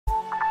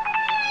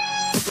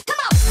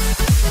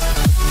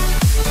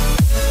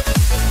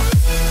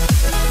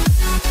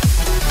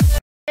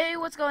Hey,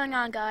 what's going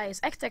on,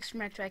 guys?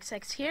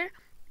 xXGrimReactorxX here.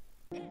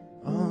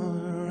 All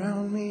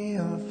around me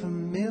are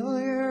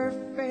familiar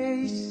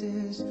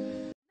faces.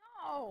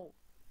 No!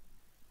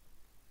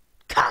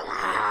 Come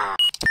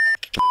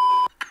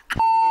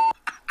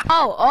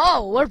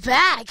on! We're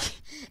back!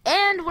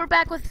 And we're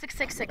back with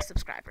 666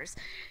 subscribers.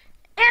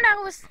 And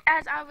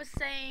as I was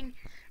saying,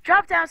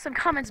 drop down some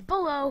comments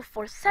below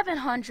for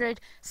 700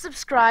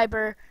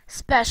 subscriber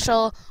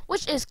special,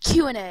 which is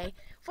Q&A.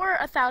 For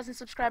 1,000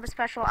 subscriber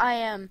special, I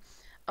am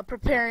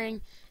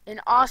preparing an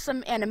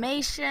awesome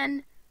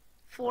animation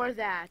for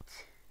that.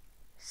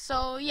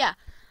 So yeah,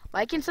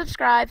 like and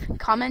subscribe,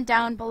 comment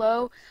down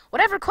below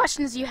whatever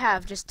questions you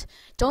have. Just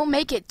don't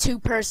make it too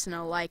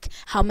personal, like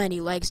how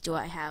many legs do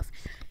I have,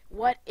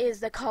 what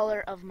is the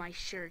color of my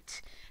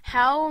shirt,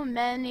 how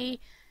many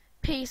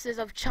pieces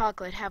of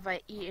chocolate have I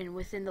eaten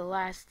within the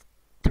last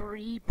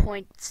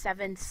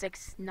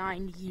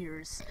 3.769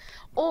 years,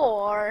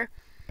 or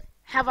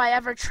have I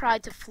ever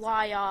tried to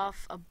fly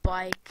off a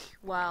bike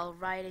while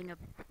riding a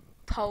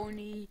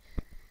pony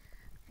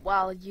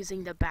while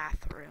using the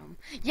bathroom.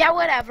 Yeah,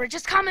 whatever.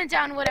 Just comment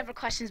down whatever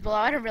questions below.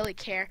 I don't really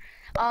care.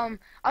 I'll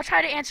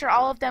try to answer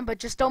all of them, but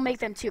just don't make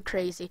them too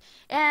crazy.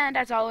 And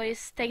as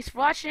always, thanks for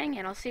watching,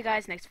 and I'll see you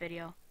guys next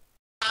video.